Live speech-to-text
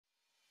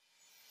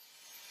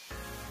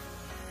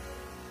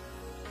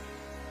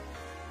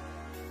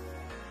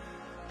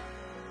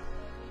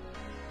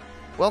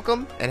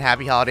Welcome and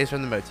happy holidays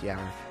from the Mottie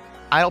Hour.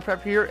 Idle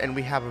Prep here, and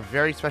we have a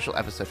very special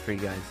episode for you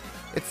guys.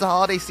 It's the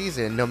holiday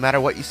season. No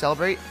matter what you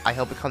celebrate, I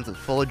hope it comes with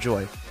full of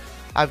joy.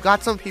 I've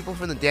got some people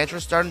from the Dance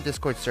Rush Stardom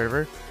Discord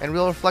server, and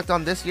we'll reflect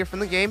on this year from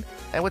the game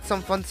and with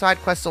some fun side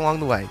quests along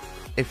the way.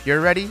 If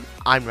you're ready,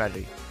 I'm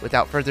ready.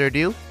 Without further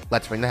ado,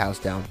 let's bring the house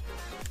down.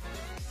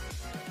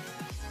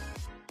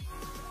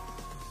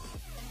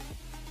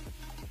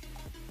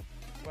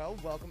 Well,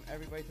 welcome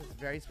everybody to this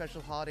very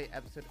special holiday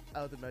episode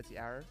of the Mottie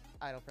Hour.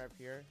 Idle Prep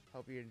here.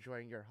 Hope you're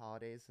enjoying your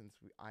holidays since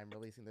I'm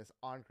releasing this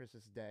on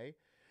Christmas Day.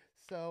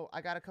 So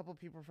I got a couple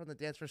people from the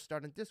Dance Rush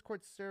Stardom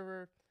Discord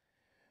server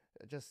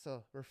just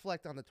to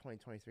reflect on the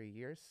 2023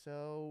 year.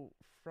 So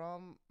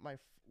from my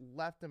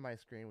left of my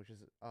screen, which is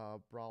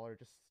Brawler,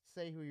 just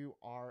say who you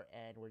are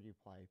and where you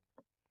play.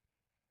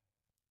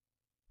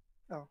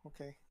 Oh,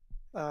 okay.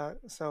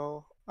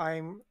 So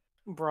I'm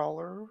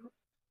Brawler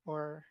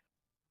or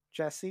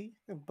Jesse,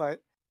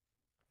 but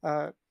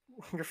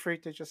you're free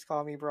to just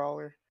call me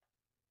Brawler.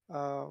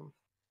 Um,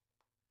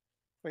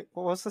 Wait,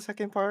 what was the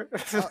second part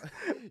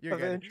You're of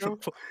the good. intro?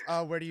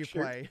 Where do you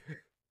Sure. play?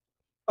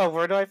 Oh,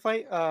 where do I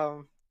play?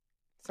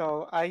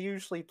 So I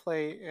usually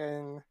play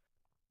in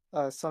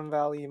Sun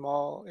Valley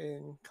Mall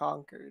in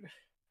Concord,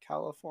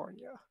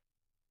 California.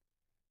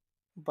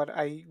 But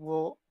I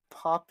will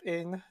pop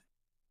in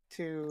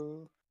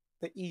to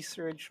the East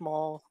Ridge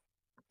Mall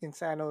in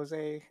San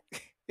Jose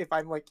if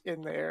I'm like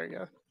in the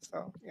area.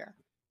 So yeah.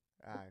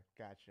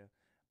 Gotcha.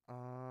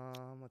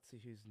 Let's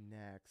see who's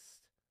next.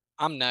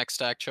 I'm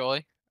next,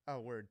 actually. Oh,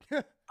 word.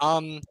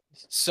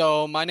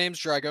 So my name's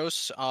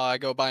Dragos. I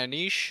go by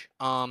Anish.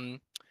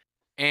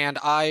 And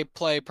I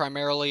play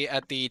primarily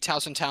at the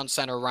Towson Town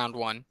Center round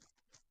 1.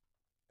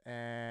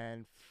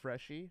 And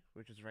Freshie,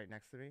 which is right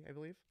next to me, I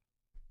believe.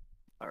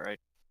 All right.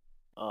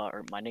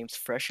 My name's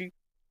Freshie.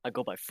 I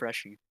go by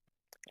Freshie,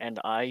 and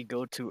I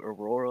go to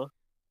Aurora,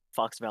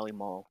 Fox Valley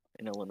Mall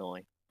in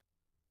Illinois.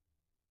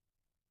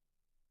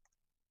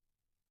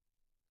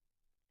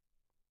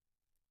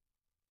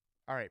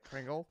 All right,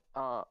 Pringle.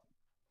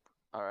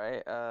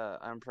 Alright,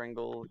 I'm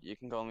Pringle. You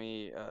can call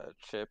me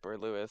Chip or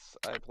Lewis.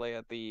 I play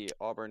at the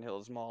Auburn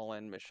Hills Mall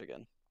in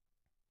Michigan.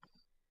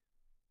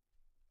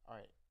 All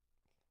right.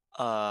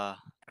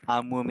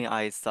 I'm Wumi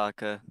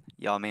Aisaka.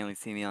 Y'all mainly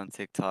see me on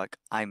TikTok.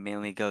 I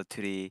mainly go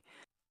to the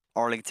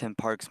Arlington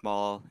Parks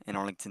Mall in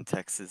Arlington,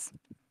 Texas.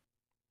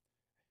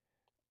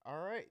 All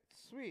right,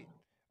 sweet.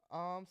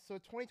 So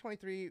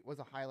 2023 was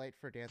a highlight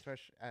for Dance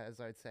Rush, as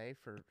I'd say,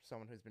 for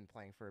someone who's been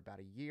playing for about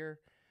a year.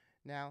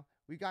 Now,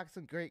 we got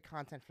some great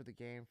content for the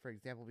game. For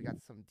example, we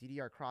got some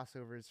DDR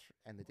crossovers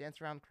and the Dance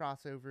Around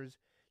crossovers,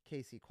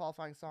 KC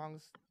qualifying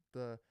songs,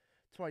 the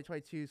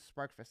 2022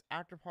 Sparkfest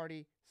After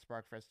Party,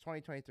 Sparkfest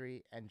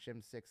 2023, and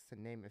Gym 6, to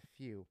name a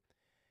few.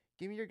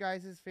 Give me your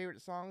guys'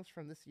 favorite songs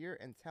from this year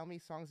and tell me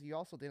songs you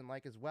also didn't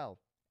like as well.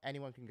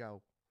 Anyone can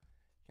go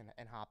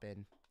and hop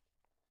in.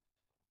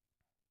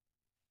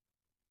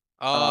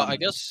 I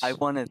guess. I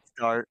want to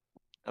start.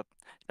 Oh,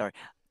 sorry.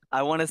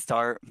 I want to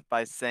start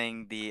by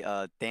saying the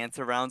dance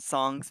around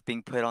songs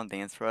being put on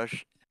Dance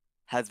Rush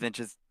has been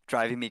just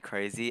driving me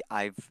crazy.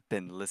 I've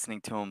been listening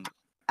to them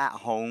at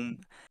home,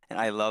 and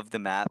I love the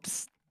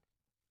maps.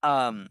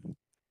 Um,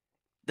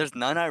 there's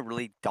none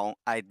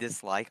I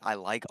dislike. I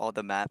like all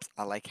the maps.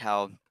 I like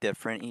how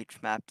different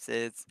each map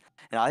is.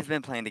 And I've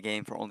been playing the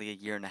game for only a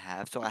year and a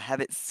half, so I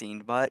haven't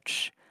seen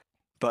much.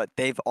 But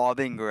they've all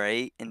been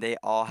great, and they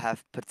all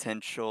have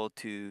potential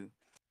to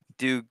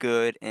do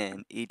good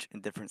in each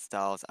different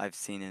styles I've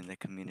seen in the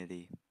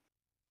community.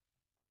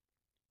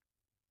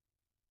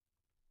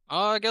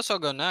 I guess I'll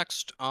go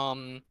next.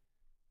 In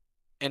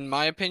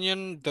my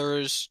opinion,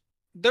 there's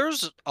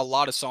a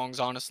lot of songs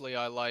honestly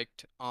I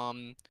liked.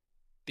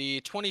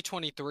 The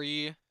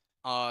 2023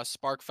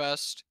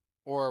 Sparkfest,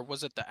 or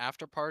was it the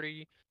After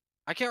Party?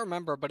 I can't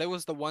remember, but it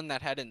was the one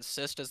that had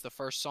Insist as the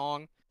first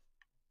song.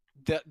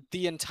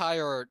 The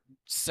entire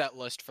set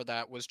list for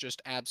that was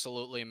just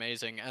absolutely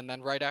amazing. And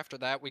then right after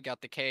that, we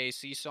got the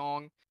KAC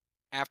song,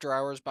 After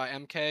Hours by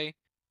MK.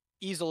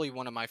 Easily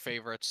one of my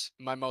favorites,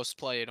 my most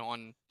played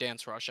on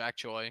Dance Rush,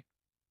 actually.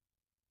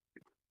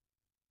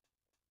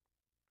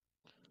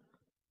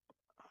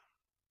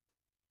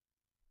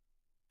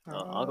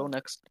 I'll go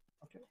next.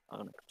 Okay. I'll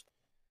go next.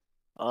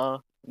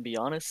 To be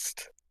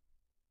honest,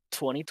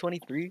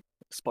 2023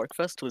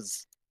 Sparkfest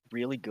was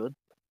really good,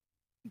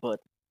 but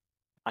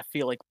I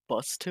feel like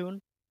Bus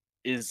Tune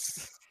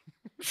is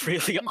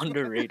really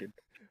underrated.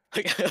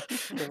 Yo,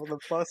 the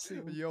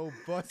busing. Yo,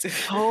 bust.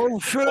 So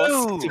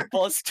true.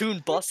 Bus Tune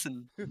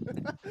bussin'. Know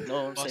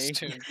what I'm Bus saying?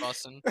 tune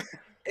bussin'.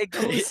 It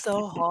goes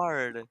so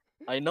hard.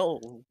 I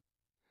know.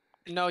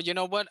 No, you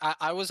know what?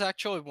 I was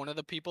actually one of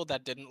the people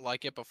that didn't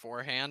like it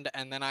beforehand,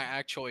 and then I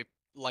actually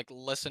like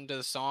listened to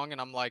the song,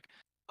 and I'm like,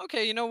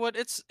 okay, you know what?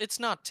 It's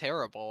not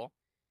terrible.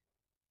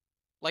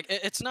 Like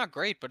it's not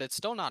great, but it's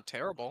still not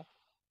terrible.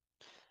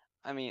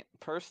 I mean,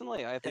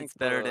 personally, I think It's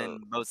better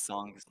than most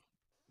songs.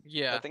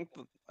 Yeah. I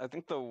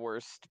think the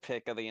worst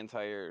pick of the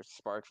entire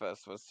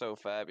Sparkfest was So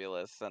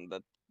Fabulous, and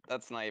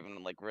that's not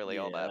even like really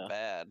all that Yeah.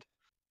 bad.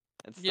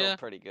 It's still Yeah.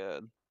 pretty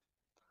good.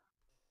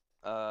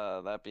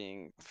 That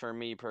being, for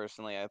me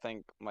personally, I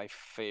think my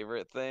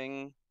favorite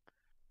thing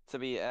to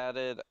be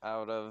added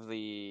out of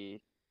the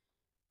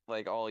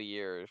like all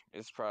year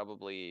is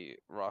probably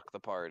Rock the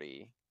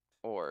Party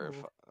or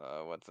Ooh.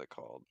 what's it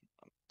called?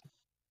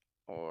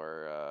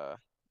 Or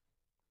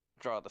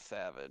Draw the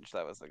Savage.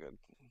 That was Ah,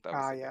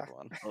 a yeah. good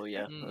one. Oh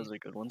yeah, Mm. those are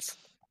good ones.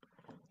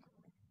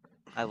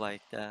 I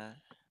like that.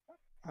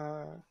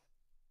 Uh,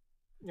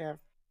 yeah.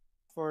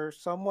 For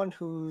someone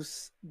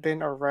who's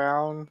been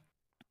around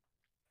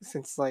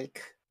since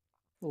like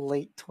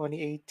late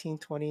 2018,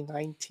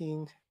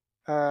 2019,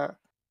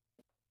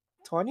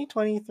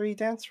 2023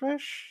 Dance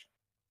Rush,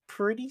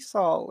 pretty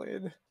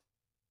solid.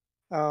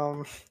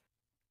 Um,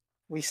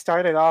 we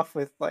started off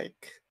with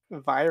like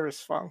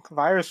Virus Funk.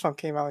 Virus Funk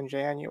came out in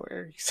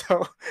January,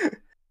 so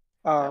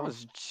That um,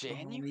 was Oh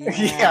January?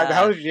 yeah, that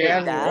yeah, was Wait,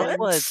 that January. what?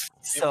 was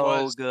It so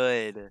was.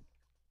 good.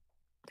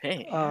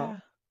 Dang. Uh, Yeah.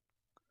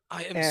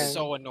 I am and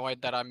so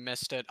annoyed that I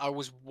missed it. I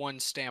was one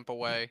stamp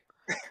away.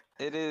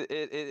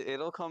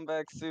 It'll come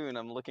back soon.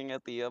 I'm looking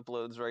at the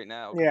uploads right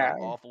now because yeah,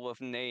 I'm awful with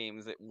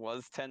names. It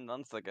was 10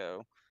 months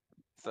ago.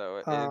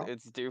 So uh,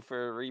 it's due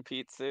for a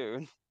repeat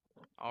soon.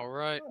 All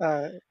right.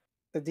 uh,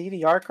 the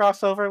DDR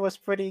crossover was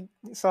pretty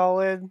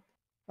solid.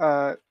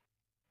 Uh,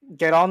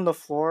 Get on the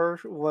Floor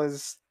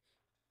was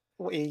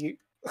a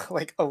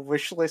like a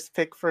wish list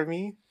pick for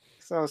me.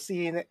 So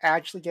seeing it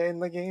actually get in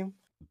the game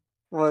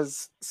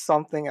was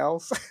something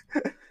else.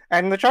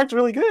 And the chart's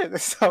really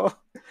good, so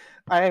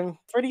I'm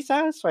pretty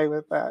satisfied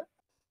with that.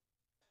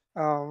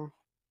 Um,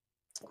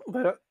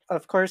 but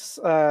of course,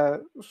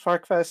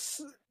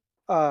 Farkfest,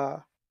 uh,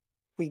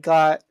 we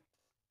got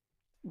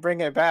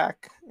Bring It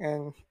Back,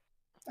 and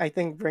I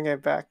think Bring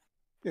It Back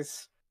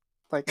is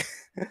like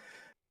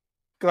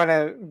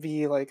gonna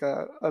be like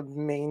a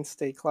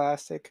mainstay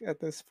classic at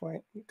this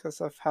point because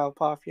of how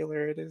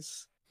popular it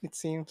is. It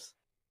seems.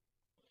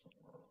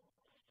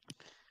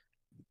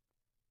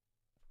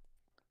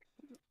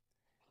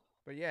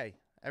 But yeah,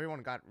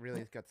 everyone got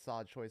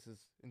solid choices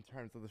in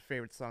terms of the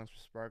favorite songs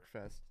for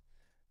Sparkfest.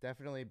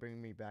 Definitely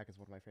bringing me back as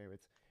one of my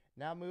favorites.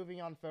 Now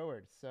moving on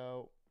forward.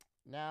 So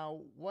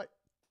now what?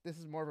 This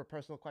is more of a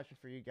personal question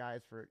for you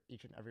guys, for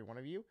each and every one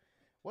of you.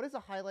 What is a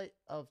highlight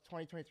of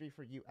 2023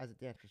 for you as a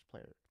dancers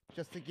player?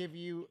 Just to give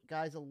you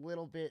guys a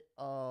little bit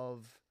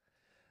of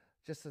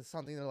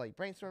something to like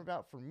brainstorm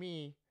about. For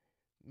me,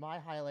 my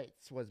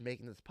highlights was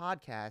making this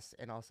podcast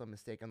and also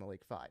Mistake on the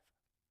Lake 5.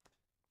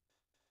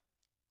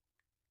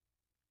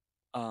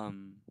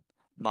 Um,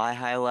 my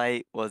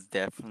highlight was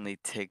definitely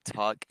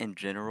TikTok in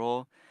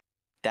general.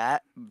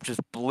 That just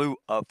blew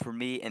up for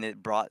me and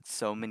it brought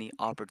so many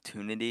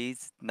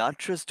opportunities, not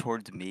just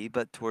towards me,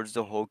 but towards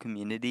the whole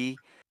community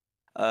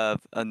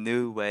of a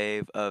new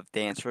wave of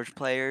dance rush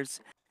players.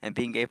 And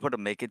being able to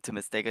make it to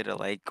Mistake of the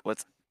Lake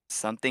was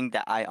something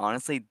that I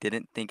honestly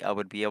didn't think I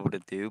would be able to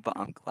do, but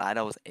I'm glad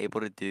I was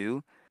able to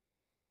do.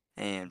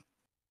 And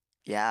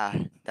yeah,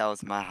 that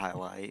was my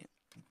highlight.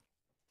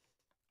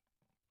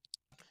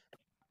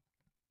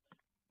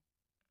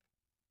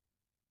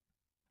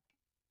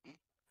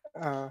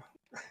 Uh,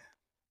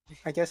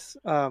 I guess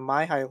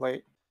my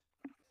highlight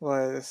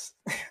was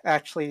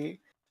actually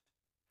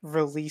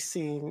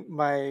releasing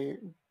my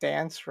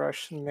Dance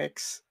Rush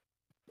mix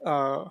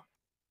uh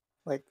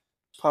like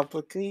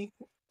publicly,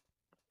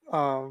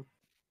 um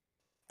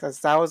because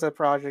that was a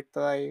project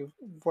that I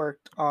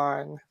worked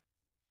on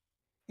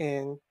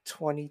in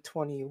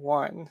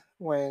 2021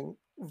 when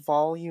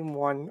Volume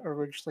 1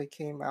 originally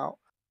came out.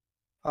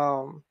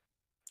 Um,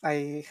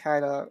 I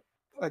had a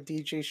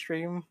DJ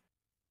stream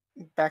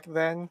back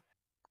then,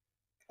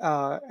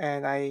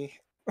 and I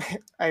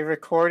I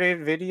recorded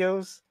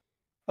videos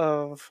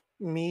of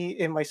me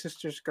in my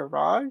sister's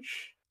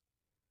garage,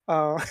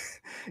 uh,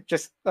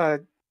 just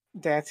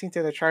dancing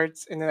to the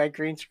charts, and then I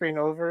green screen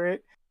over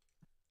it.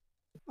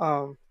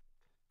 Um,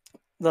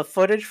 the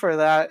footage for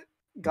that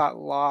got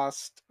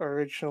lost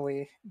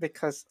originally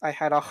because I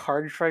had a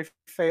hard drive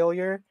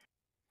failure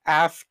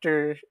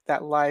after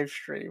that live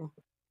stream.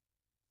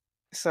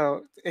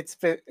 So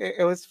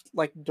it was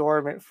like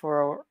dormant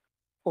for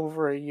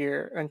over a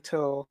year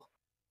until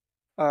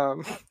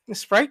um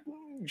Sprite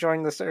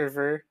joined the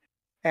server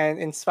and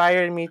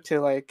inspired me to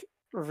like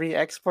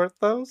re-export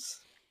those,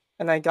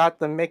 and I got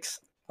the mix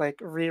like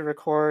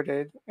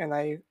re-recorded and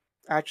I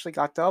actually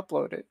got to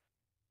upload it.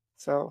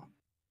 So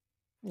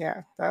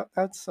yeah, that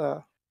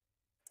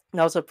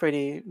was a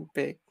pretty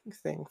big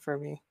thing for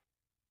me.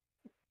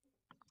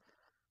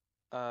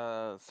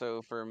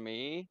 So for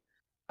me,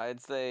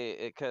 I'd say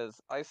it because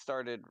I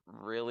started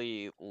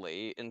really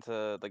late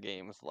into the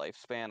game's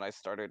lifespan. I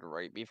started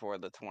right before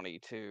the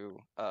 22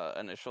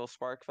 initial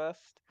Sparkfest.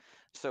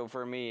 So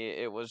for me,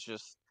 it was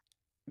just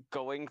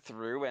going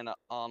through and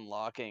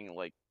unlocking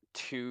like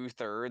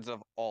 2/3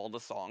 of all the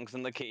songs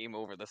in the game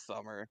over the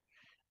summer.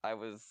 I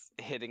was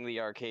hitting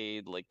the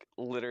arcade like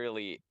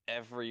literally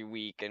every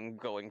week and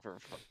going for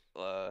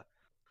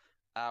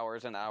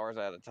hours and hours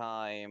at a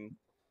time.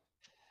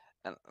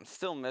 And I'm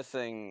still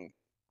missing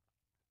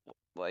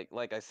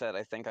like I said,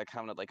 I think I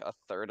counted like a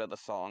third of the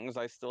songs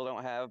I still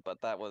don't have, but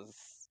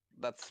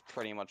that's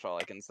pretty much all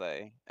I can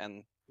say.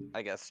 And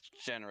I guess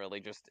generally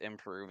just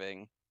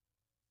improving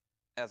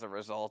as a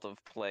result of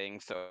playing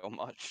so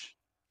much.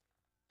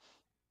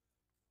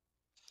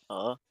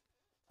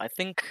 I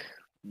think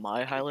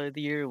my highlight of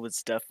the year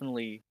was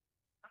definitely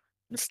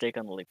Mistake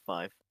on the Lake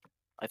 5.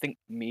 I think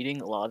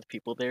meeting a lot of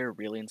people there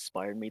really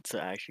inspired me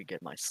to actually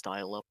get my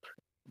style up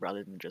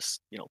rather than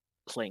just,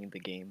 playing the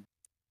game.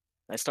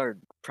 I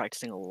started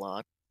practicing a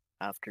lot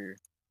after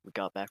we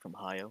got back from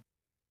Ohio.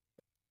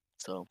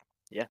 So,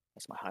 yeah,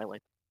 that's my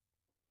highlight.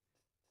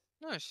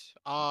 Nice.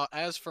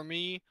 As for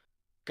me,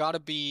 gotta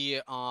be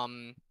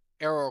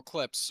Aero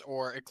Eclipse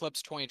or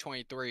Eclipse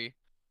 2023.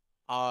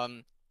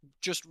 Um,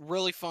 just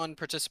really fun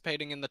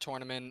participating in the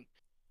tournament,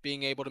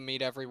 being able to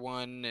meet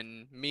everyone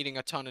and meeting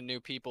a ton of new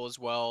people as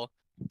well.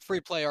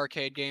 Free play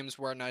arcade games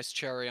were a nice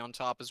cherry on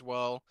top as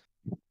well.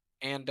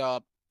 And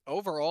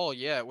overall,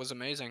 yeah, it was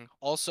amazing.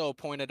 Also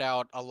pointed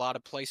out a lot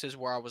of places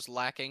where I was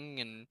lacking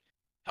and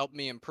helped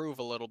me improve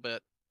a little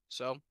bit.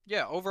 So,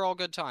 yeah, overall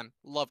good time.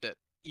 Loved it.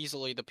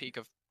 Easily the peak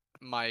of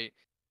my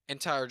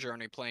entire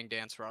journey playing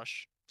Dance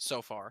Rush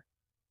so far.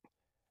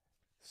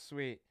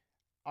 Sweet.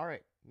 All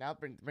right. Now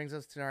brings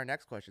us to our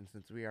next question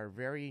since we are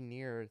very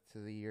near to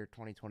the year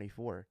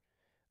 2024.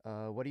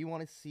 What do you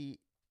want to see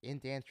in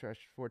Dance Rush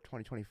for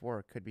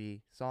 2024? Could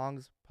be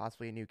songs,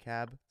 possibly a new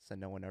cab, said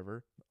no one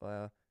ever.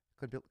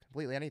 Could be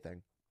completely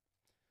anything.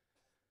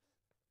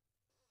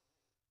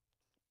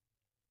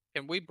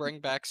 Can we bring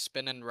back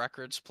spinning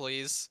records,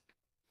 please?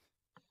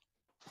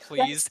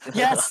 Yes, Please?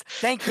 yes.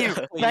 Thank you.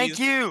 Thank Please?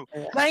 you.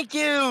 Thank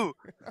you.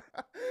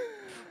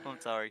 I'm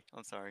sorry.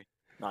 I'm sorry.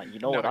 Nah, you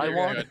know No, what I you're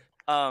want? good.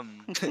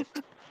 Um,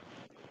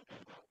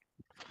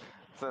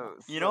 So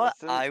you know what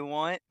since I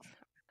want?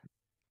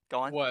 Go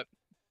on. What?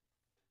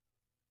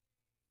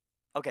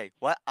 Okay,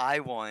 what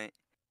I want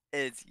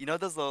is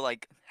those little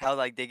how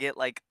they get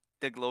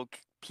the little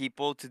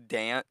people to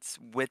dance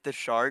with the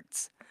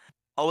sharks.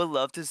 I would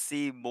love to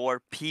see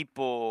more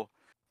people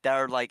that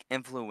are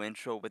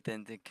influential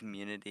within the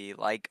community,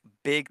 like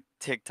big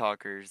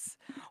TikTokers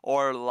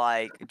or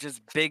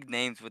just big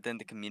names within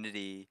the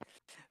community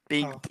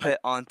being Oh, put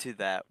onto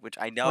that, which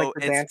I like know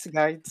the it's dance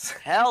guides.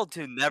 hell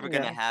to never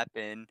gonna Yeah.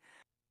 happen,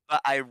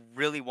 but I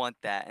really want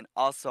that. And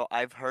also,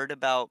 I've heard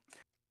about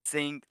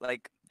seeing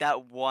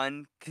that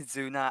one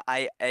Kizuna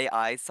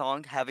AI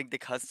song having the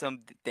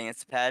custom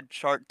dance pad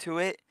chart to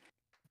it.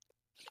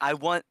 I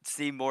want to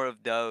see more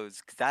of those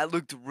because that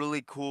looked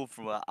really cool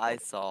from what I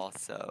saw.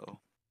 So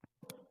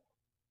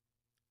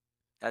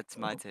that's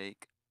my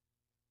take.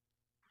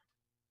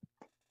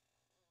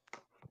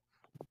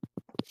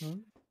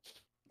 Hmm.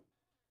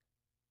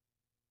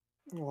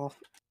 Well,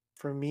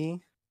 for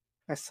me,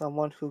 as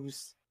someone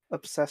who's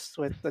obsessed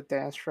with the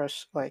Dance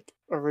Rush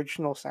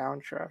original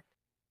soundtrack,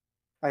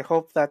 I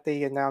hope that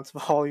they announce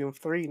Volume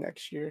 3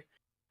 next year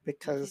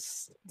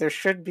because there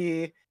should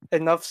be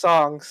enough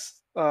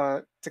songs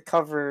to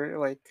cover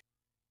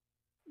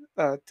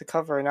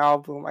an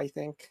album, I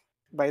think,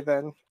 by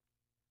then.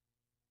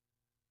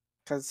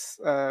 Because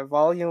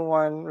Volume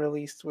 1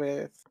 released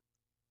with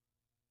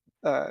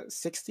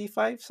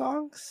 65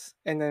 songs,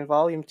 and then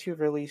Volume 2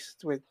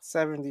 released with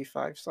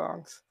 75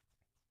 songs.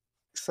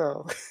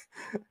 So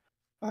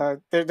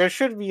there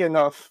should be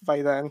enough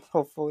by then,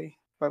 hopefully,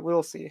 but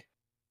we'll see.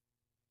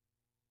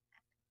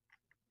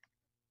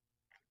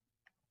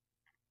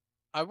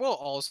 I will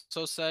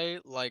also say,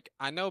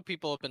 I know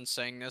people have been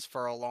saying this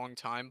for a long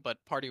time,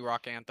 but Party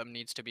Rock Anthem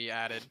needs to be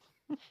added.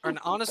 And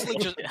honestly,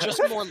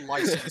 just more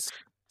licensed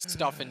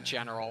stuff in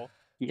general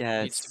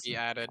needs to Yes, be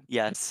added.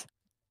 yes,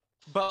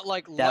 But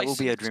that will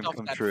be a licensed dream stuff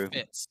come that true.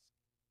 fits.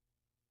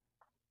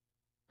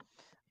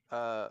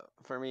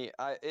 for me,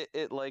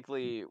 it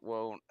likely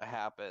won't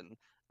happen.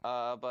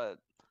 But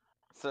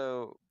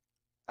so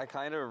I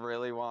kind of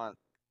really want,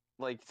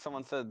 like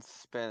someone said,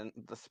 spin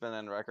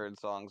and record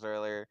songs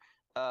earlier.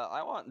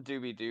 I want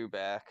Doobie Doo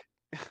back.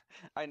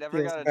 I never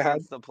Feels got a bad.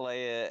 chance to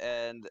play it,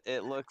 and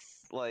it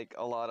looks like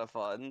a lot of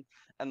fun.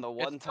 And the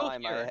It's one still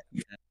time here.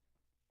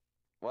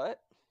 what?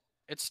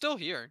 It's still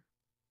here.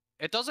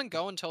 It doesn't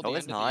go until No, the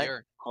it's end of the not.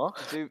 year. Huh?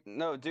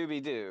 No,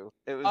 Doobie Doo.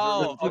 It was Oh,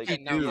 removed okay,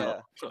 like no, Doobie-doo.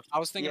 no. yeah, I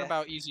was thinking yeah.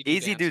 about Easy Do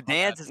Easy Dance. Do My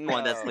bad. Dance is the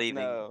one that's No, leaving.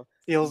 no.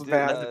 Feels Rest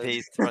bad. in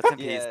peace. Rest in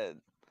peace. Yeah,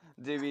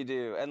 Doobie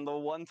Doo. And the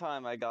one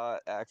time I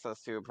got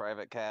access to a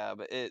private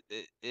cab, it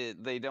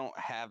they don't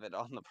have it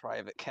on the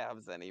private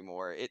cabs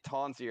anymore. It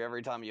taunts you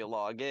every time you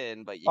log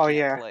in, but you Oh can't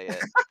yeah. play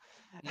it.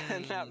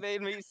 And that Mm,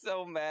 made me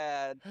so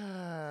mad.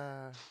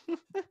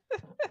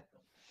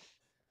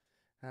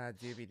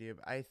 Doobie Doob.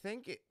 I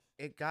think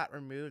it got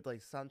removed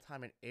like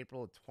sometime in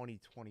April of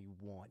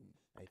 2021,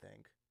 I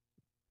think.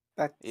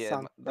 That Yeah,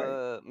 sounds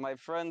right. my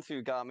friends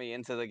who got me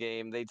into the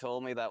game, they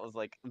told me that was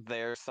like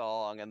their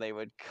song, and they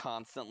would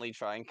constantly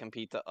try and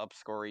compete to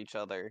upscore each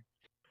other.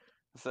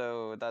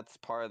 So that's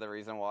part of the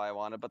reason why I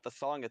want it. But the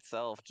song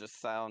itself just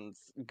sounds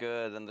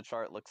good, and the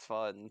chart looks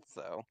fun.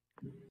 So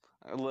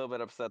I'm a little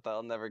bit upset that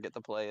I'll never get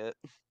to play it.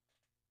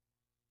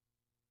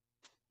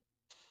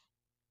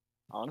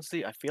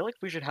 Honestly, I feel like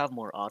we should have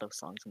more auto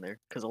songs in there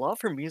because a lot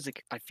of her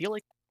music, I feel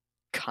like,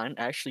 kind of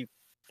actually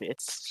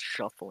fits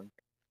shuffling.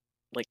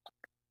 Like,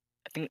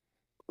 I think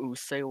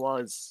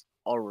Usewa is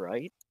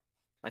alright.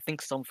 I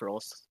think some for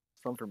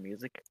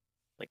music,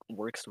 like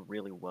works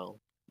really well,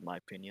 in my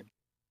opinion.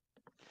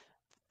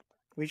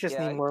 We just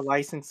Yeah, need more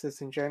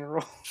licenses in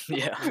general.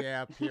 Yeah.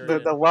 Yeah, the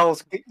period. the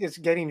wells is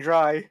getting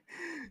dry.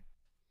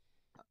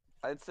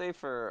 I'd say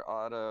for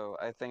auto,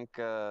 I think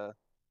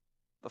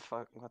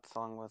what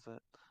song was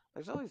it?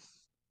 There's always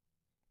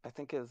I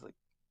think it's like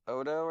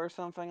Odo or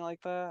something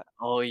like that.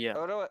 Oh yeah.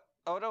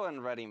 Odo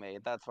and Ready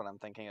Made, that's what I'm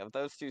thinking of.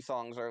 Those two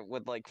songs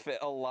would like fit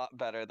a lot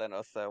better than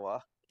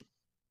Osewa.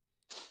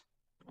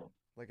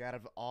 Like out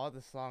of all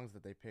the songs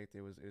that they picked,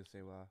 it was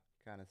Usewa.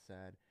 Kind of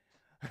sad.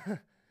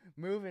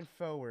 Moving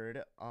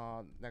forward,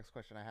 next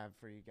question I have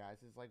for you guys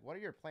is like, what are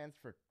your plans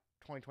for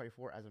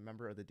 2024 as a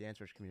member of the Dance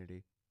Rush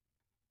community?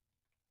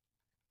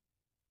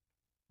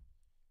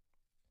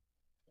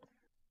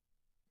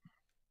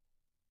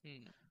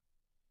 Hmm.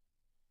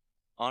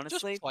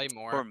 Honestly, Just play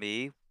for more.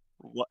 me,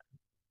 what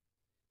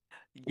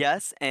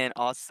yes, and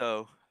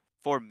also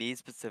for me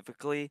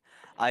specifically,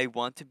 I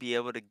want to be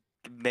able to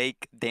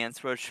make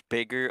Dance Rush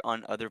bigger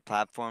on other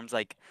platforms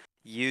like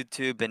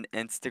YouTube and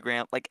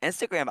Instagram. Like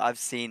Instagram, I've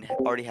seen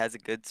already has a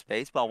good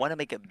space, but I want to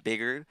make it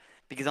bigger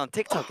because on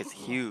TikTok it's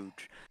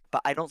huge,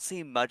 but I don't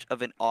see much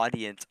of an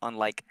audience on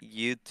like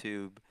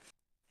YouTube.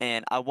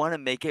 And I want to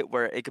make it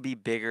where it could be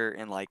bigger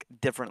in like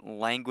different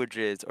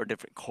languages or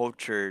different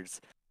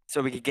cultures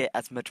so we could get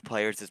as much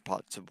players as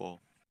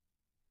possible.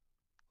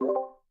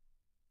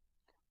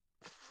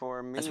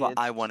 For That's me, what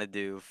it's I want to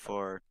do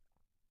for.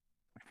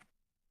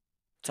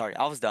 Sorry,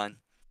 I was done.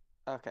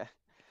 okay.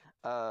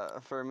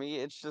 For me,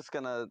 it's just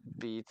gonna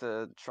be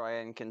to try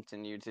and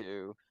continue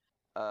to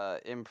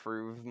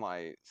improve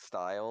my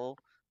style.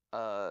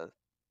 Uh,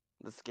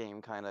 this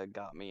game kind of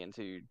got me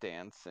into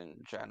dance in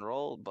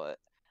general, but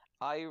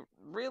I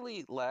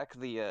really lack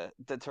the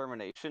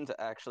determination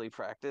to actually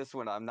practice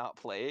when I'm not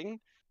playing.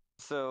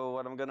 So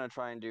what I'm gonna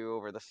try and do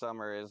over the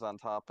summer is on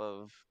top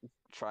of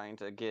trying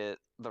to get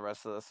the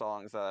rest of the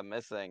songs that I'm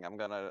missing, I'm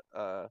gonna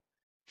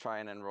try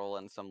and enroll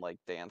in some like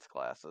dance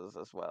classes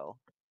as well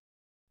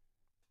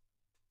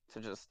to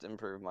just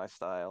improve my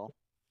style.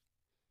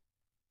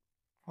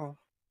 Well,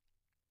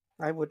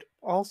 I would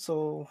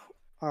also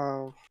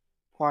uh,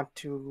 want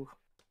to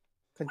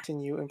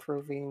continue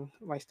improving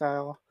my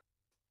style.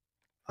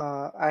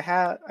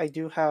 I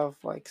do have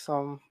like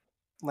some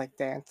like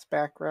dance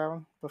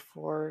background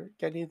before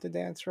getting to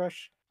Dance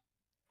Rush.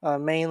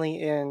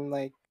 Mainly in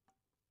like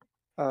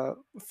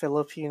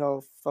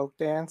Filipino folk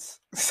dance.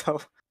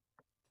 So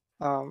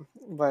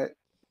but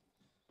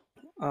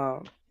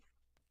um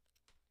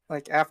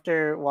like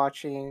after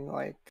watching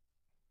like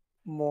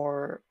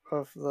more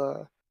of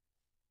the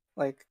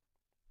like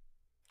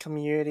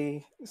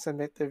community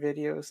submit their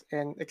videos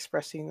and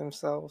expressing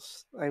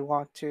themselves, I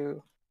want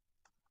to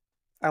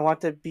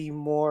be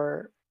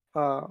more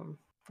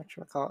what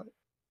should I call it?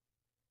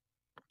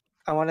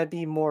 I want to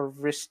be more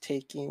risk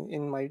taking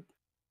in my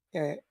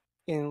uh,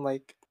 in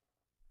like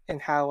in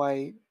how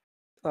I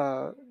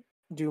uh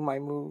do my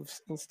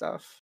moves and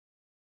stuff.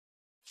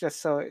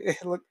 Just so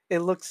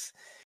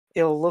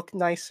it'll look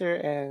nicer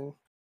and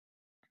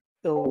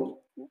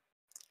it'll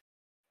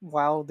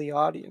wow the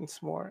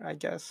audience more, I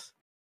guess.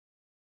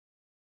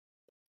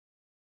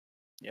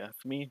 Yeah,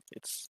 for me,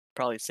 it's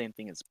probably the same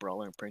thing as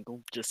Brawler and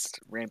Pringle, just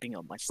ramping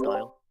up my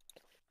style.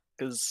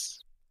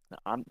 Cause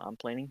I'm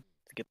planning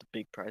to get the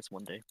big prize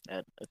one day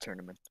at a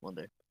tournament one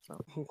day. So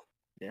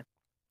yeah.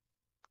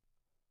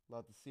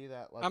 Love to see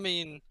that. Love I to.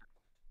 mean,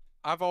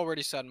 I've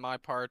already said my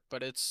part,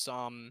 but it's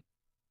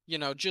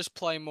just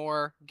play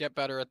more, get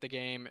better at the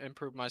game,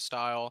 improve my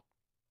style.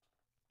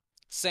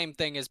 Same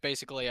thing as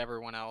basically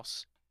everyone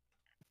else.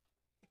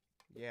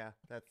 Yeah,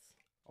 that's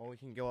all we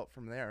can go up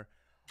from there.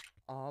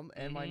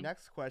 And my Mhm.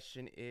 next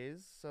question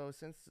is: so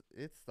since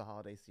it's the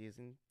holiday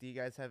season, do you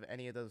guys have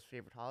any of those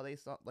favorite holiday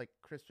songs, like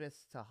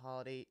Christmas to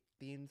holiday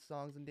themed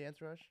songs in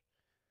Dance Rush?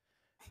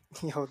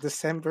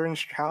 December in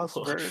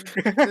Strasbourg.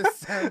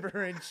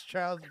 December in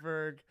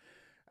Strasbourg.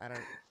 I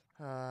don't.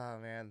 Oh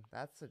man,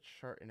 that's a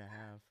chart and a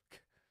half.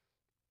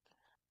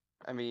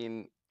 I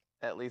mean,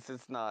 at least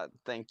it's not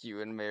Thank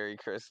You and Merry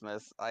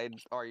Christmas. I'd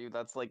argue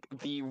that's like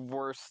the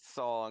worst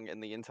song in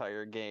the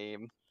entire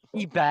game.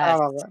 The I best.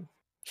 love that.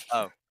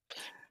 Oh,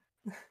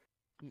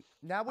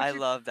 Now would I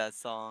you love that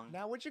song.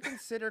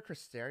 consider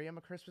Crystarium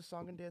a Christmas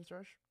song in Dance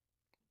Rush?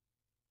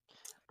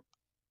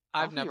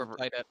 I'll I've be. never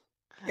played it.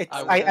 I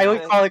I It's was wouldn't gonna I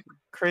would know. say. call it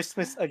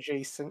Christmas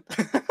adjacent.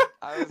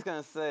 I was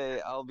gonna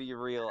say. I'll be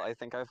real. I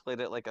think I've played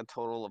it like a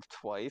total of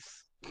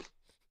twice.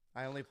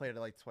 I only played it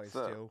like twice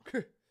So too.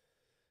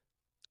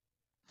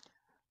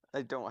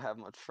 I don't have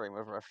much frame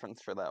of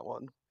reference for that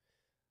one.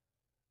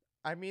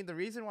 I mean, the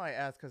reason why I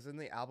asked, because in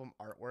the album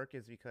artwork,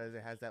 is because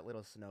it has that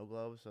little snow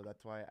globe, so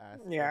that's why I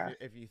asked Yeah.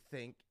 if you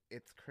think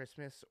it's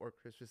Christmas or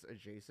Christmas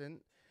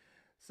adjacent.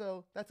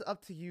 So that's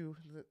up to you,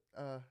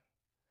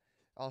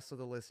 also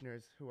the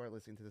listeners who are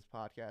listening to this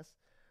podcast.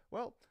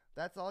 Well,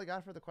 that's all I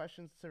got for the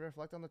questions to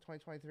reflect on the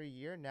 2023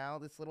 year. Now,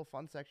 this little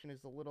fun section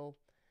is a little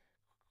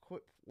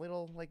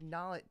like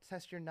knowledge,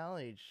 test your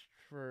knowledge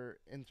for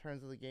in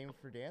terms of the game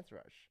for Dance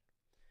Rush.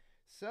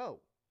 So,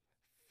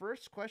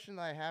 first question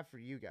that I have for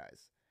you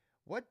guys: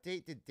 what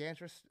date did Dance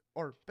Rush,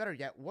 or better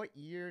yet, what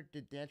year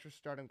did Dance Rush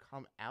Stardom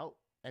come out?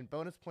 And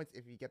bonus points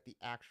if you get the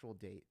actual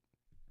date.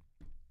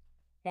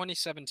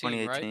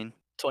 2017, right? 2018.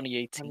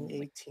 2018,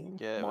 like 2018.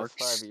 Yeah, it was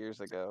March. 5 years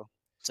ago.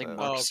 It's like so-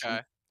 March. Oh,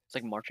 okay. It's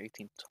like March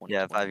 18th, 2020.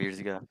 Yeah, 5 years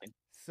ago. something.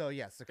 So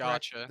yes,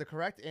 Gotcha. the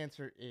correct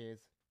answer is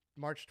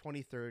March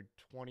 23rd,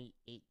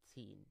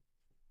 2018.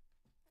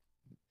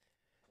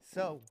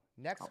 So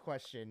next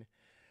question,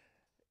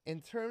 in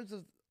terms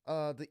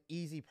of the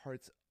easy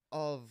parts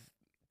of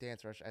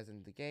Dance Rush, as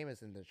in the game,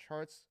 as in the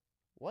charts,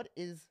 what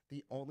is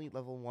the only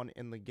level 1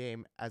 in the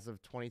game as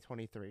of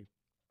 2023?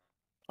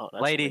 Oh,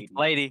 that's Lady,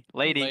 lady.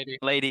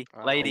 lady.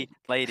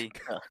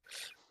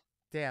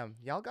 Damn,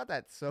 y'all got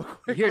that so You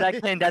quick. hear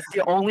that, Ken? That's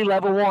the only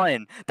level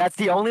 1. That's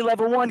the only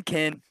level 1,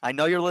 Ken. I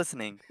know you're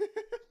listening.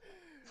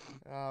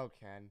 Oh,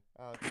 Ken.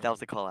 Oh, That was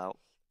Ken. a call out.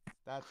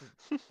 That's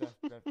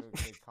definitely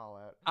a good call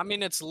out. I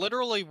mean, it's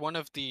literally one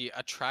of the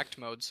attract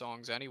mode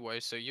songs anyway,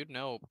 so you'd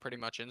know pretty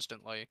much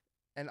instantly.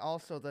 And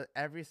also,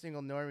 every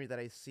single normie that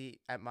I see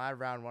at my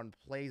round 1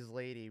 plays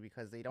Lady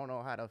because they don't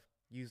know how to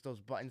use those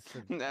buttons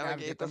to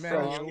navigate the the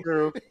menu. song.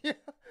 True. Yeah.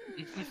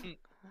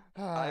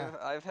 Ah,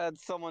 I've had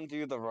someone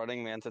do the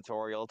Running Man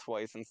tutorial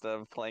twice instead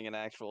of playing an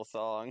actual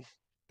song.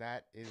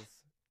 that is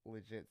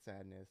legit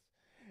sadness.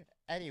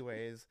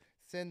 Anyways,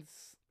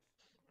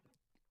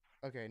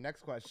 okay,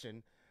 next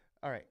question.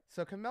 All right,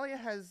 so Camellia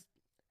has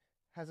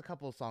a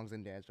couple of songs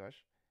in Dance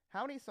Rush.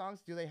 How many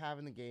songs do they have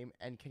in the game,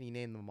 and can you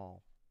name them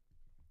all?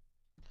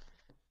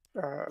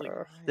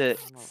 The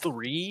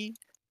 3.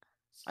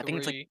 I think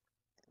it's like Three.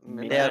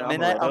 Yeah,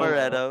 Midnight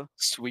Amaretto.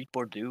 Sweet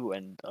Bordeaux,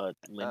 and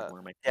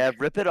Lindworm. I Yeah,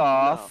 think. Rip It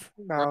Off.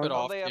 No, Rip it Oh,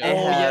 off. they have Yeah. It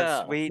Oh, has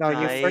yeah. Sweet no,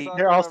 Night.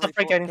 you're also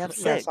forgetting They have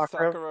yeah, six.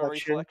 Sakura Sakura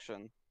Reflection.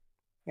 Reflection.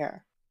 Yeah.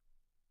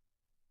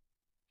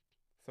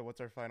 So what's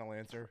our final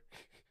answer?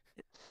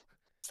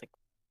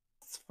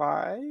 It's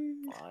 5.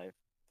 5.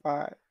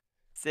 5.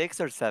 6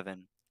 or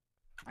 7.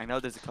 I know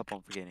there's a couple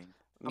I'm forgetting.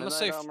 I'm gonna Midnight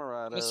say I'm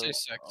Amaretto, gonna say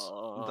 6.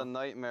 the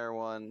Nightmare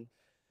one,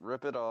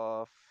 Rip It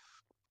Off,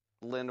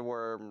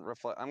 Lindworm,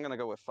 Reflect. I'm gonna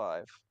go with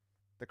 5.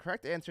 The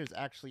correct answer is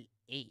actually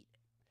 8.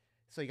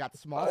 So you got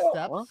Small Oh,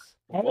 Steps.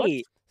 What?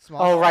 Hey,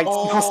 Small Oh, right.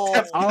 Steps. Small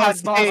steps. oh, God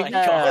Small dang.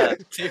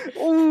 Steps. Dude.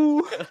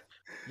 Ooh.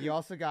 You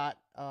also got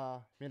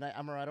Midnight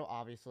Amaretto,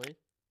 obviously.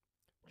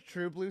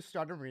 True Blue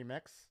Stardom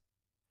Remix.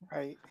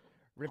 Right.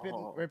 Rip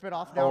Oh. It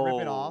Off now,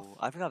 Rip It Off. Oh,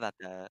 I forgot about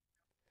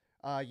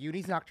that.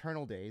 Uni's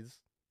Nocturnal Days.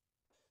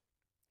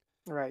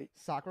 Right.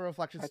 Sakura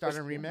Reflection I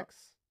Stardom just-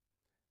 Remix.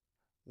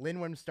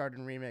 Lindworm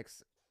Stardom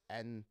Remix.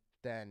 And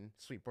then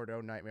Sweet Bordeaux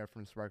Nightmare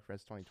from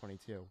Sparkfest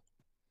 2022.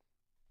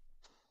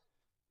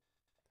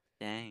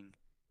 Dang.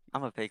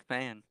 I'm a big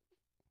fan.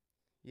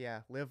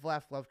 Yeah, live,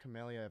 laugh, love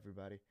Camellia,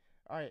 everybody.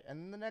 All right, and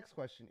then the next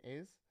question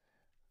is,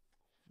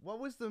 what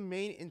was the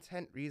main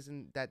intent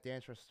reason that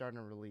Dance Rush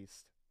Stardom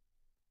released?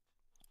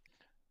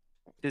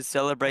 To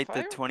celebrate If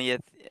the I-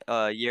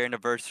 20th year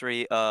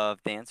anniversary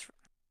of Dance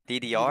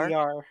DDR?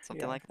 DDR.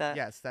 Something yeah. like that?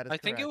 Yes, that is I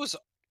think it correct. was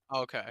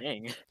okay.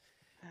 Dang.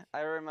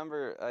 I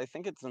remember, I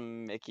think it's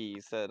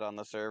Mickey said on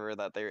the server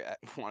that they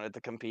wanted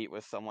to compete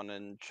with someone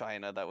in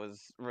China that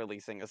was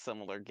releasing a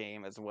similar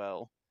game as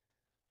well.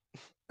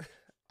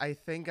 I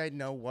think I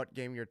know what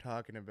game you're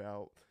talking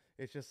about.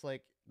 It's just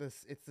like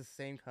this. It's the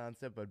same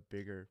concept but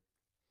bigger.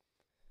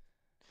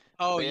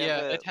 Oh They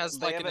have yeah, it has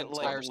they like have an it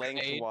entire stage.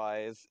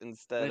 lengthwise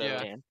instead Like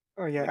Yeah. of.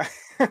 Oh, yeah.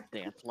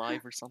 Dance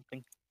Live or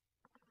something.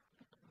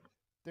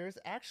 There's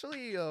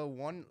actually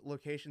one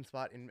location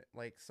spot in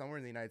like somewhere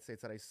in the United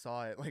States that I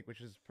saw it, like,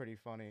 which is pretty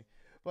funny.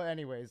 But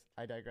anyways,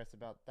 I digress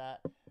about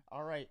that.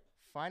 All right,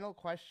 final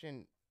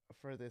question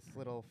for this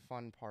little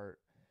fun part.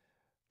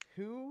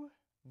 Who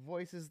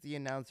voices the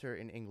announcer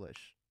in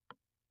English?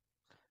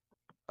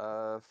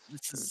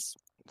 This is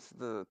It's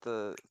the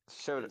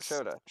Shoda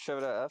Is-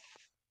 Shoda F.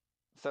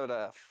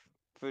 Soda F.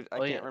 I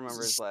oh, yeah, can't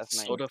remember his last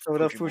name. Soda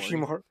Fujimori.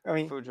 Fujimori. I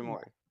mean,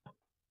 Fujimori.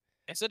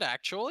 Is it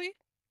actually?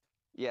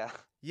 Yeah.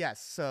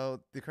 Yes. So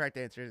the correct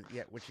answer is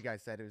what you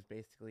guys said. It was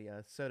basically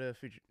Soda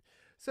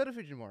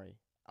Fujimori.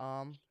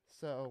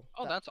 So.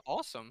 Oh, that's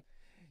awesome.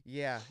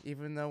 Yeah.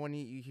 Even though when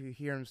you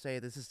hear him say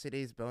this is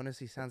today's bonus,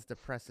 he sounds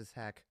depressed as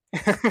heck.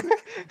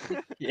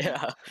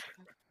 Yeah.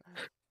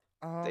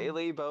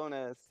 Daily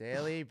bonus.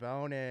 Daily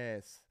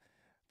bonus.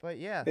 But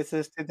yeah. this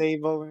is today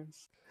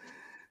bonus.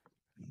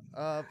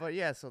 But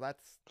yeah, so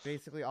that's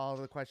basically all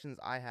of the questions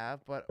I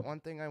have. But one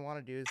thing I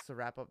want to do is to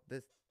wrap up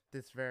this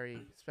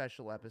very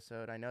special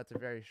episode. I know it's a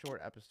very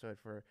short episode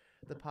for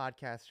the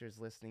podcasters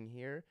listening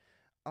here.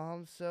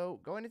 So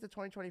going into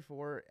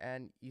 2024,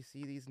 and you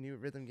see these new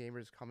rhythm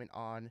gamers coming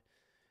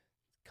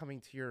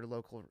to your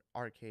local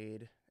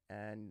arcade,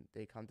 and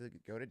they come to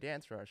go to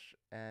Dance Rush,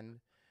 and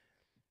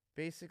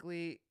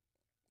basically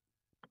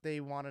they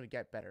wanted to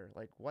get better.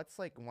 Like, what's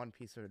like one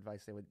piece of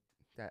advice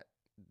that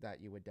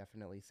that you would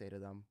definitely say to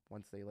them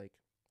once they like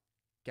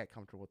get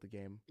comfortable with the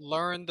game?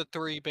 Learn the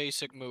 3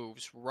 basic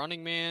moves: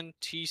 Running Man,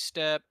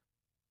 T-Step,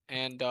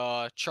 and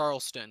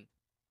Charleston.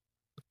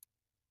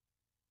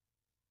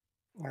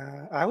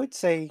 I would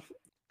say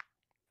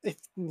if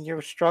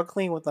you're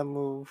struggling with a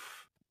move,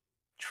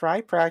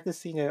 try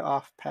practicing it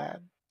off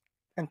pad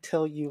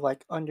until you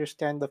like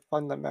understand the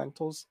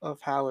fundamentals of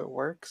how it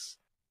works.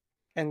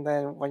 And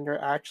then when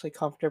you're actually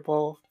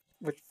comfortable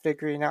with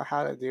figuring out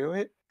how to do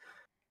it,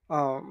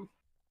 um,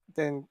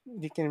 then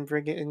you can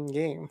bring it in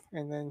game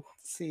and then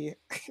see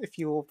if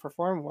you will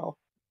perform well.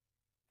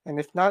 And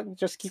if not,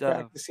 just keep So,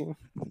 practicing.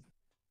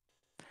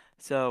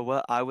 so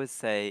what I would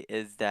say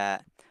is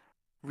that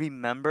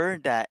remember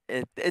that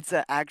it's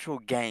an actual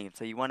game,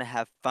 so you want to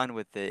have fun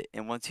with it.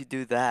 And once you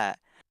do that,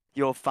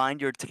 you'll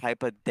find your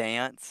type of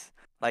dance,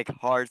 like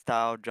hard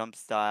style, jump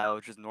style,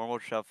 just normal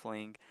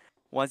shuffling.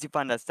 Once you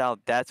find that style,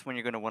 that's when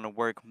you're going to want to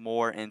work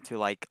more into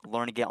like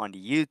learning it on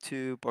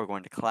YouTube or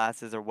going to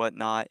classes or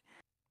whatnot.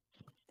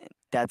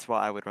 That's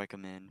what I would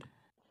recommend.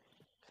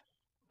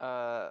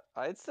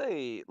 I'd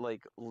say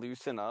like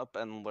loosen up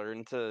and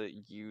learn to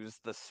use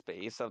the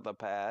space of the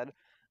pad.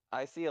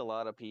 I see a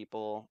lot of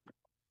people,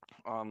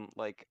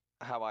 like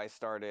how I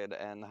started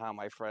and how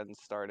my friends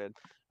started.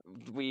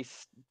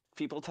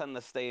 People tend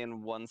to stay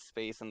in one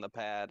space in the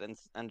pad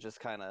and just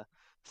kind of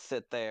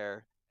sit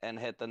there and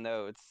hit the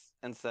notes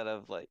instead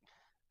of like.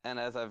 And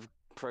as I've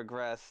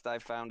progressed, I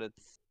found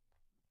it's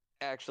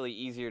actually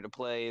easier to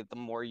play the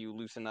more you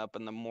loosen up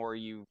and the more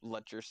you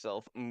let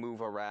yourself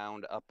move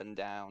around up and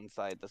down,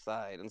 side to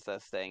side, instead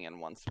of staying in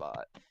one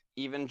spot.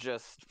 Even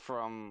just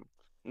from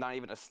not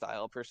even a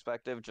style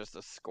perspective, just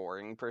a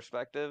scoring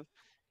perspective,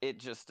 it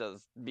just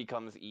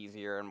becomes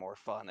easier and more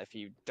fun if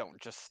you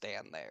don't just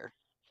stand there.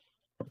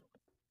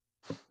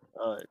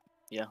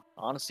 Yeah,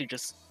 honestly,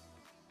 just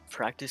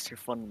practice your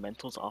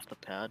fundamentals off the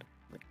pad.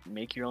 Like,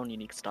 make your own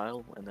unique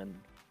style, and then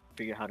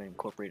figure out how to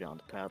incorporate it on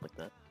the pad like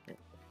that. Yeah.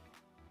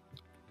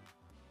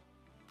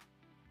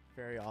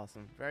 Very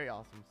awesome. Very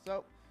awesome.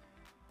 So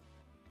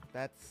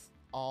that's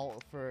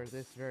all for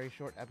this very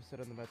short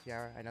episode of the Mottie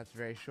Hour. I know it's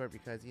very short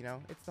because, you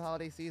know, it's the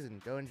holiday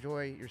season. Go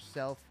enjoy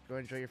yourself. Go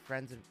enjoy your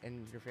friends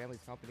and your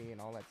family's company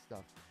and all that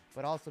stuff.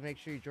 But also make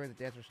sure you join the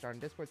Dance Rush Starting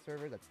Discord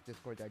server. That's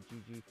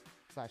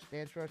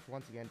discord.gg/dancerush.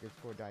 Once again,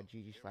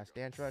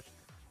 discord.gg/dancerush.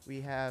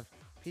 We have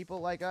people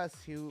like us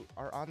who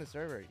are on the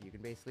server. You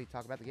can basically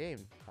talk about the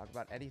game, talk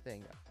about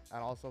anything,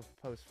 and also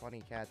post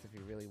funny cats if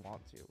you really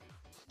want to.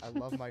 I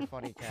love my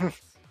funny cats.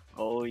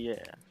 Oh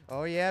yeah.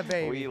 Oh yeah,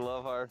 baby. We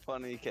love our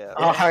funny cats.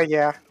 Oh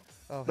yeah,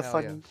 Oh the hell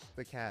fun. yeah,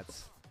 the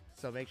cats.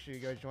 So make sure you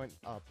go join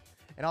up,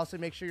 and also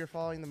make sure you're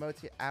following the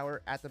Mottie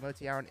Hour at the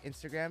Mottie Hour on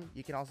Instagram.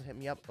 You can also hit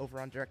me up over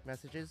on direct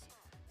messages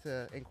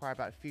to inquire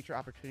about future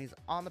opportunities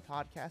on the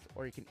podcast,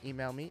 or you can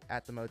email me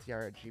at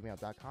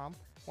themotiehour@gmail.com.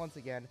 Once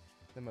again,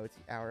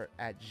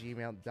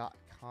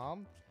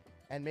 themotiehour@gmail.com.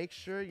 And make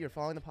sure you're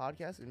following the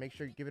podcast and make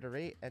sure you give it a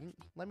rate and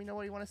let me know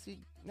what you want to see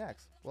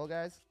next. Well,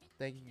 guys,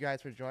 thank you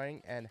guys for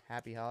joining and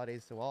happy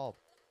holidays to all.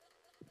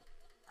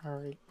 All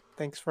right,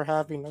 thanks for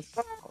having us.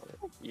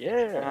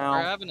 Yeah. For Now,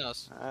 having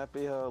us.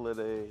 Happy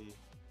holiday.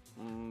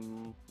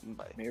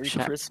 Bye. Merry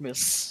Sha-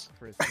 Christmas.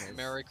 Christmas.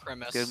 Merry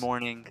Christmas. good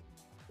morning.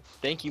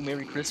 Thank you.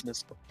 Merry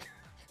Christmas.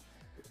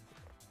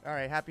 All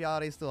right, happy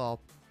holidays to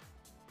all.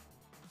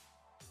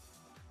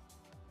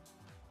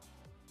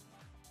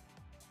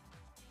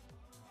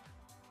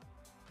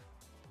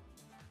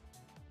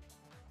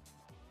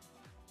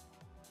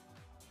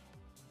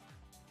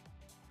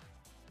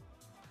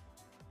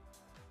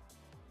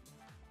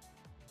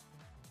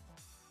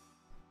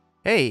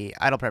 Hey,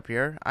 Idle Prep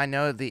here. I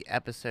know the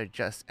episode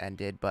just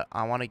ended, but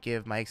I want to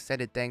give my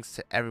extended thanks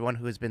to everyone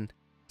who has been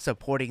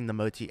supporting the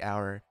Mottie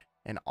Hour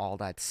and all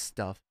that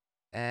stuff.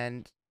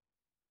 And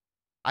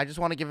I just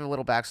want to give a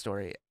little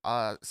backstory.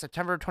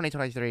 September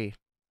 2023,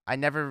 I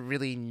never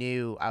really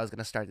knew I was going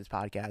to start this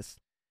podcast.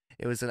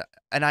 It was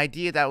an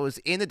idea that was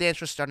in the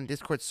Dance Rush Starting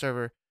Discord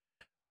server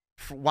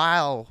for a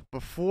while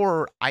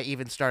before I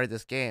even started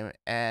this game.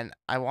 And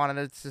I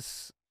wanted to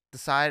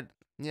decide,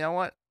 you know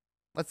what?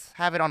 Let's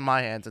have it on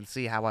my hands and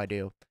see how I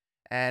do.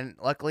 And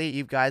luckily,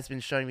 you guys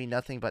been showing me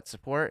nothing but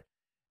support.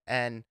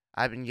 And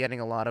I've been getting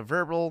a lot of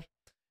verbal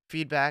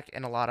feedback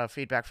and a lot of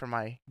feedback from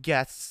my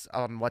guests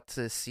on what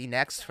to see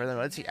next for the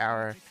Mottie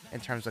Hour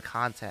in terms of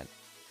content.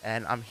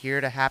 And I'm here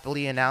to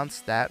happily announce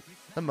that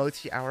the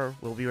Mottie Hour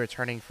will be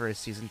returning for a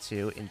season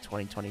 2 in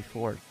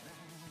 2024.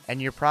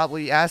 And you're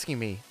probably asking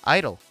me,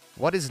 Idle,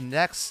 what is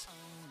next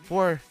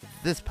for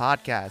this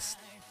podcast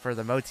for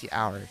the Mottie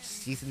Hour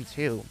season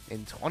 2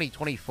 in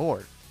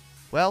 2024?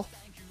 Well,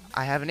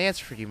 I have an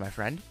answer for you, my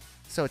friend.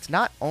 So it's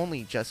not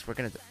only just we're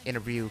going to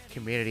interview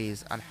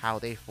communities on how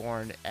they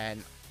formed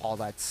and all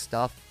that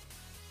stuff.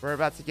 We're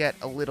about to get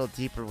a little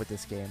deeper with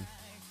this game.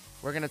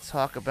 We're going to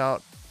talk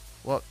about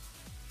what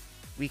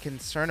we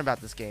concern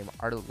about this game,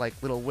 our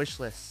like little wish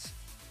lists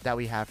that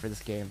we have for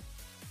this game,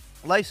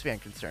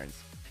 lifespan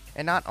concerns,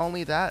 and not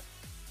only that,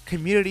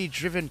 community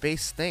driven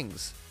based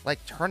things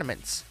like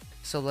tournaments.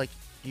 So like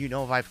you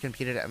know I've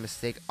competed at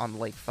Mistake on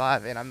Lake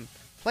 5, and I'm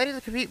planning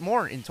to compete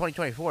more in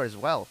 2024 as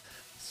well.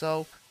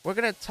 So we're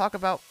going to talk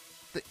about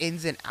the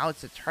ins and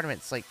outs of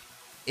tournaments, like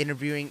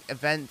interviewing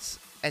events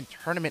and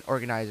tournament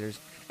organizers,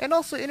 and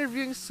also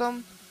interviewing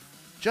some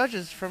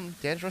judges from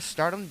Dance Rush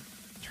Stardom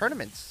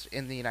tournaments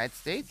in the United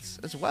States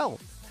as well.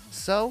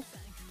 So,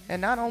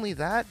 and not only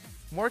that,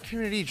 more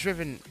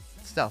community-driven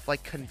stuff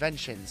like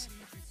conventions.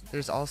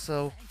 There's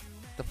also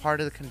the part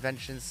of the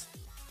conventions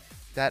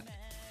that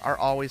are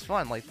always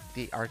fun, like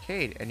the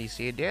arcade, and you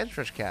see a Dance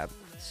Rush cab.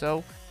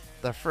 So,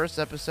 the first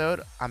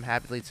episode, I'm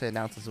happy to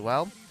announce as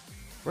well,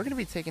 we're going to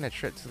be taking a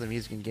trip to the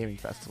Music and Gaming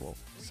Festival.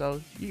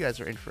 So, you guys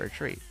are in for a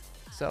treat.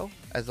 So,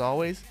 as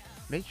always,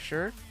 make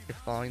sure you're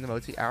following the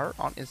Mottie Hour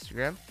on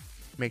Instagram.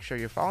 Make sure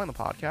you're following the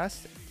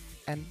podcast.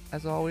 And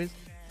as always,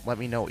 let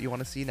me know what you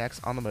want to see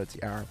next on the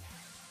Mottie Hour.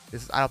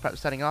 This is Idle Prep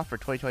signing off for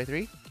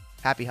 2023.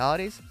 Happy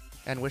holidays,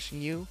 and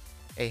wishing you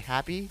a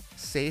happy,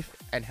 safe,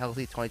 and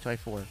healthy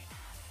 2024.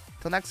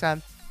 Till next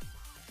time.